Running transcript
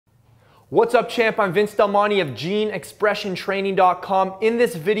What's up, champ? I'm Vince Del Monte of GeneExpressionTraining.com. In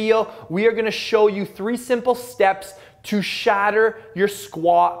this video, we are going to show you 3 simple steps to shatter your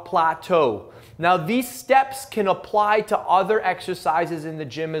squat plateau. Now, these steps can apply to other exercises in the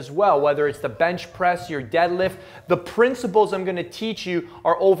gym as well, whether it's the bench press, your deadlift. The principles I'm going to teach you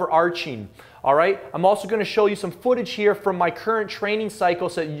are overarching. All right, I'm also going to show you some footage here from my current training cycle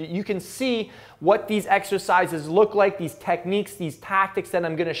so you can see what these exercises look like, these techniques, these tactics that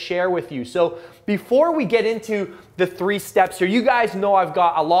I'm going to share with you. So before we get into the 3 steps here, you guys know I've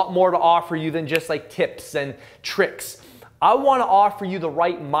got a lot more to offer you than just like tips and tricks. I want to offer you the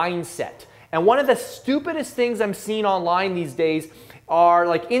right mindset. And one of the stupidest things I'm seeing online these days are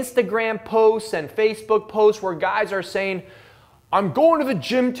like Instagram posts and Facebook posts where guys are saying, I'm going to the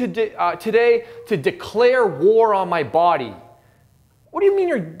gym today to declare war on my body. What do you mean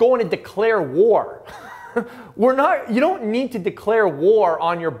you're going to declare war? You don't need to declare war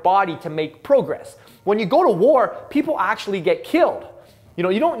on your body to make progress. When you go to war, people actually get killed. You know,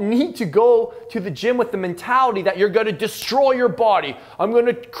 you don't need to go to the gym with the mentality that you're going to destroy your body. I'm going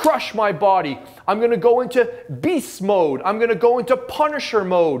to crush my body. I'm going to go into beast mode. I'm going to go into Punisher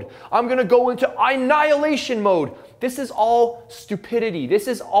mode. I'm going to go into annihilation mode. This is all stupidity. This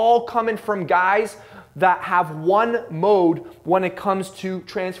is all coming from guys that have one mode when it comes to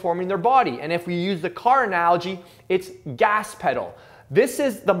transforming their body. And if we use the car analogy, it's gas pedal. This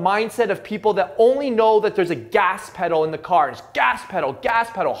is the mindset of people that only know that there's a gas pedal in the car. It's gas pedal,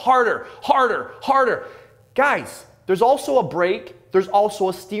 harder, harder, harder. Guys, there's also a brake, there's also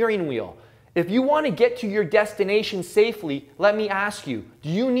a steering wheel. If you want to get to your destination safely, let me ask you, do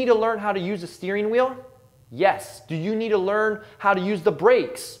you need to learn how to use a steering wheel? Yes. Do you need to learn how to use the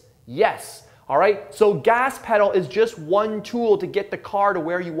brakes? Yes. All right, so gas pedal is just one tool to get the car to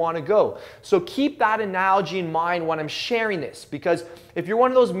where you want to go. So keep that analogy in mind when I'm sharing this, because if you're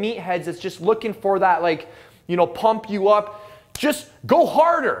one of those meatheads that's just looking for that, like, you know, pump you up, just go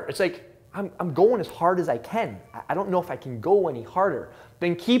harder. It's like, I'm going as hard as I can. I don't know if I can go any harder.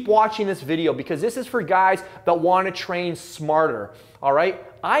 Then keep watching this video, because this is for guys that want to train smarter. All right,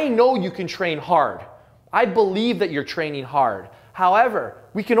 I know you can train hard. I believe that you're training hard. However,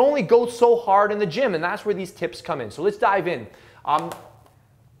 we can only go so hard in the gym, and that's where these tips come in. So let's dive in.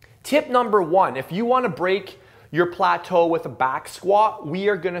 Tip number 1, if you want to break your plateau with a back squat, we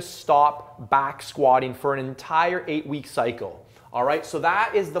are going to stop back squatting for an entire 8-week cycle. All right, so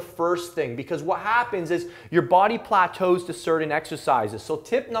that is the first thing, because what happens is your body plateaus to certain exercises. So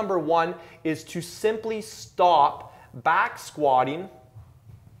tip number 1 is to simply stop back squatting.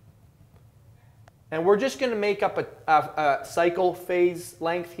 And we're just going to make up a cycle phase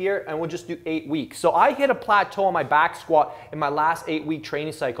length here, and we'll just do 8 weeks. So I hit a plateau on my back squat in my last 8-week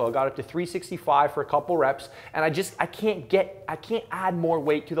training cycle. I got up to 365 for a couple reps, and I can't add more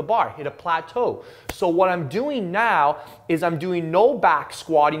weight to the bar. Hit a plateau. So what I'm doing now is I'm doing no back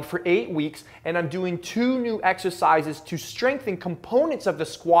squatting for 8 weeks, and I'm doing 2 new exercises to strengthen components of the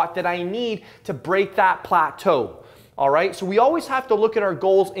squat that I need to break that plateau. All right, so we always have to look at our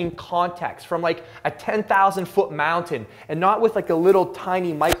goals in context, from like a 10,000-foot mountain, and not with like a little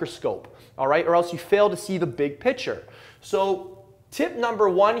tiny microscope, all right, or else you fail to see the big picture. So tip number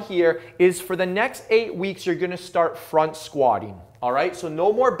 1 here is for the next 8 weeks, you're going to start front squatting. All right, so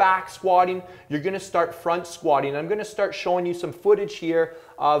no more back squatting. You're going to start front squatting. I'm going to start showing you some footage here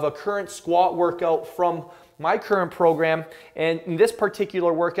of a current squat workout from my current program. And in this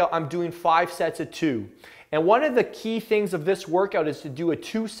particular workout, I'm doing 5 sets of 2. And one of the key things of this workout is to do a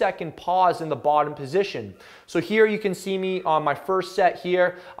 2-second pause in the bottom position. So here you can see me on my first set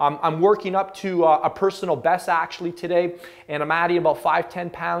here. I'm working up to a personal best actually today, and I'm adding about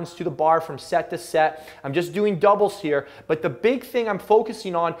 5-10 pounds to the bar from set to set. I'm just doing doubles here, but the big thing I'm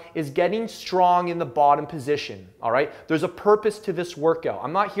focusing on is getting strong in the bottom position, all right? There's a purpose to this workout.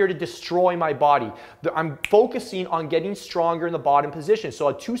 I'm not here to destroy my body. I'm focusing on getting stronger in the bottom position. So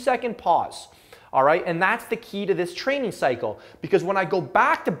a 2-second pause. All right, and that's the key to this training cycle, because when I go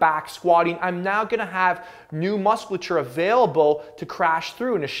back to back squatting, I'm now going to have new musculature available to crash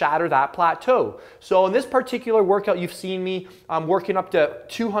through and to shatter that plateau. So in this particular workout, you've seen me working up to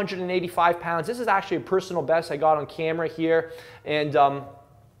 285 pounds. This is actually a personal best I got on camera here, and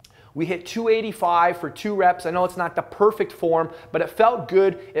we hit 285 for 2 reps. I know it's not the perfect form, but it felt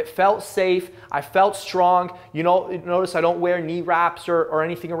good. It felt safe. I felt strong. You know, notice I don't wear knee wraps or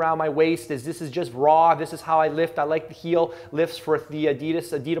anything around my waist. This is just raw. This is how I lift. I like the heel lifts for the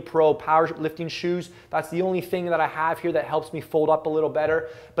Adidas Pro powerlifting shoes. That's the only thing that I have here that helps me fold up a little better.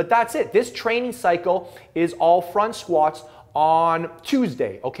 But that's it. This training cycle is all front squats on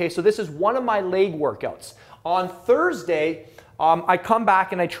Tuesday. Okay, so this is one of my leg workouts. On Thursday, I come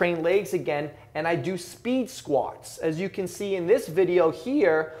back and I train legs again and I do speed squats. As you can see in this video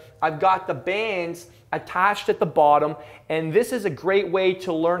here, I've got the bands attached at the bottom, and this is a great way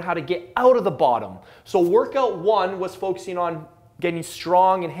to learn how to get out of the bottom. So workout 1 was focusing on getting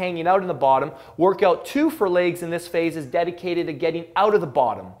strong and hanging out in the bottom. Workout 2 for legs in this phase is dedicated to getting out of the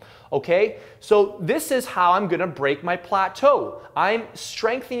bottom. Okay, so this is how I'm gonna break my plateau. I'm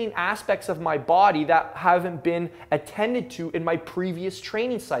strengthening aspects of my body that haven't been attended to in my previous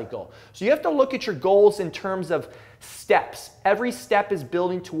training cycle. So you have to look at your goals in terms of steps. Every step is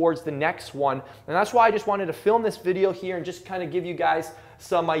building towards the next one, and that's why I just wanted to film this video here and just kind of give you guys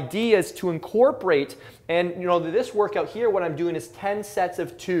some ideas to incorporate. And you know, this workout here, what I'm doing is 10 sets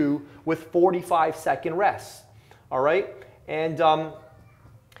of 2 with 45-second rests. All right, and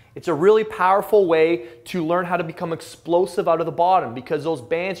it's a really powerful way to learn how to become explosive out of the bottom, because those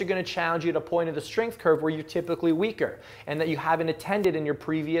bands are going to challenge you at a point of the strength curve where you're typically weaker and that you haven't attended in your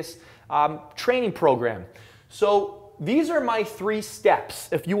previous training program. So these are my 3 steps.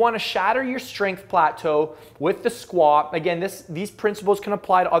 If you want to shatter your strength plateau with the squat, again, these principles can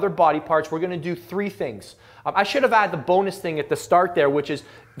apply to other body parts. We're going to do 3 things. I should have added the bonus thing at the start there, which is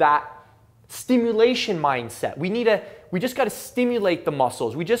that stimulation mindset. We just got to stimulate the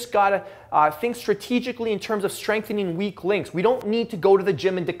muscles. We just got to think strategically in terms of strengthening weak links. We don't need to go to the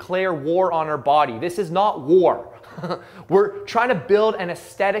gym and declare war on our body. This is not war. We're trying to build an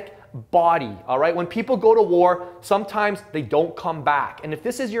aesthetic body, all right? When people go to war, sometimes they don't come back. And if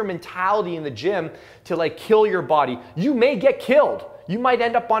this is your mentality in the gym to like kill your body, you may get killed. You might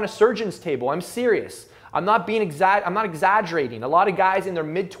end up on a surgeon's table. I'm serious. I'm not exaggerating. A lot of guys in their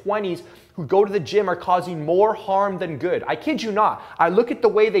mid-20s who go to the gym are causing more harm than good. I kid you not. I look at the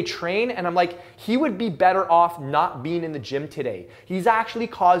way they train and I'm like, he would be better off not being in the gym today. He's actually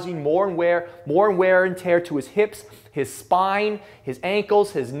causing more wear and tear to his hips, his spine, his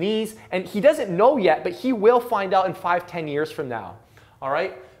ankles, his knees, and he doesn't know yet, but he will find out in 5-10 years from now. All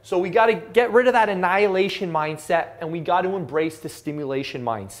right? So we got to get rid of that annihilation mindset, and we got to embrace the stimulation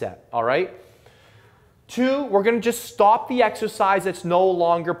mindset. All right? 2, we're going to just stop the exercise that's no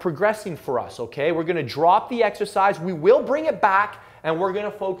longer progressing for us, okay? We're going to drop the exercise. We will bring it back, and we're going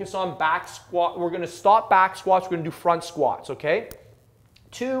to focus on back squat. We're going to stop back squats. We're going to do front squats, okay?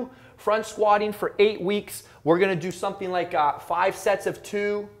 2, front squatting for 8 weeks. We're going to do something like 5 sets of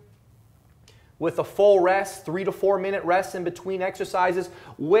 2 with a full rest, 3 to 4 minute rest in between exercises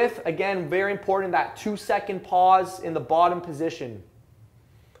with, again, very important, that 2-second pause in the bottom position.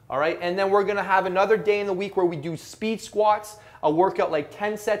 All right, and then we're gonna have another day in the week where we do speed squats, a workout like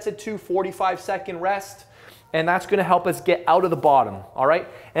 10 sets of 2, 45-second rest, and that's gonna help us get out of the bottom, all right?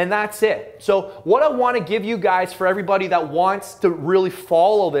 And that's it. So what I wanna give you guys, for everybody that wants to really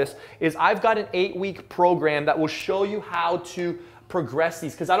follow this, is I've got an 8-week program that will show you how to progress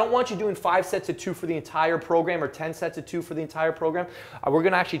these, because I don't want you doing 5 sets of 2 for the entire program or 10 sets of 2 for the entire program. We're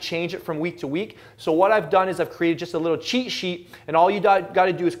going to actually change it from week to week. So what I've done is I've created just a little cheat sheet, and all you got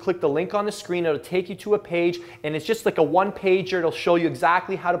to do is click the link on the screen. It'll take you to a page, and it's just like a 1-pager. It'll show you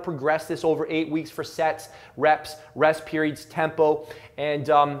exactly how to progress this over 8 weeks for sets, reps, rest periods, tempo, and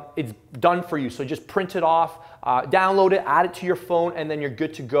it's done for you. So just print it off, download it, add it to your phone, and then you're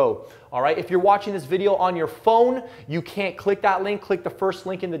good to go. All right, if you're watching this video on your phone, you can't click that link. Click the first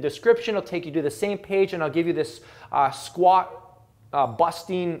link in the description. It'll take you to the same page, and I'll give you this squat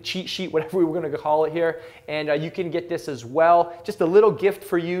busting cheat sheet, whatever we were going to call it here, and you can get this as well. Just a little gift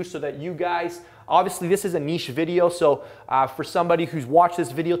for you so that you guys, obviously this is a niche video, so for somebody who's watched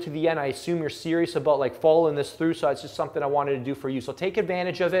this video to the end, I assume you're serious about like following this through, so it's just something I wanted to do for you. So take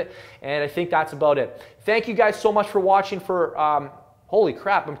advantage of it, and I think that's about it. Thank you guys so much for watching. Holy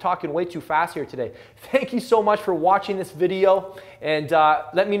crap, I'm talking way too fast here today. Thank you so much for watching this video, and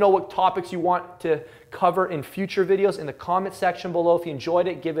let me know what topics you want to cover in future videos in the comment section below. If you enjoyed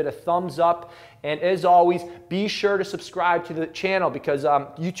it, give it a thumbs up, and as always, be sure to subscribe to the channel, because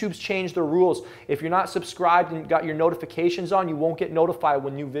YouTube's changed the rules. If you're not subscribed and got your notifications on, you won't get notified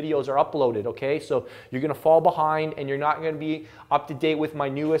when new videos are uploaded, okay? So you're gonna fall behind, and you're not gonna be up to date with my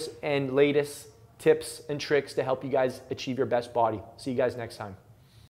newest and latest tips and tricks to help you guys achieve your best body. See you guys next time.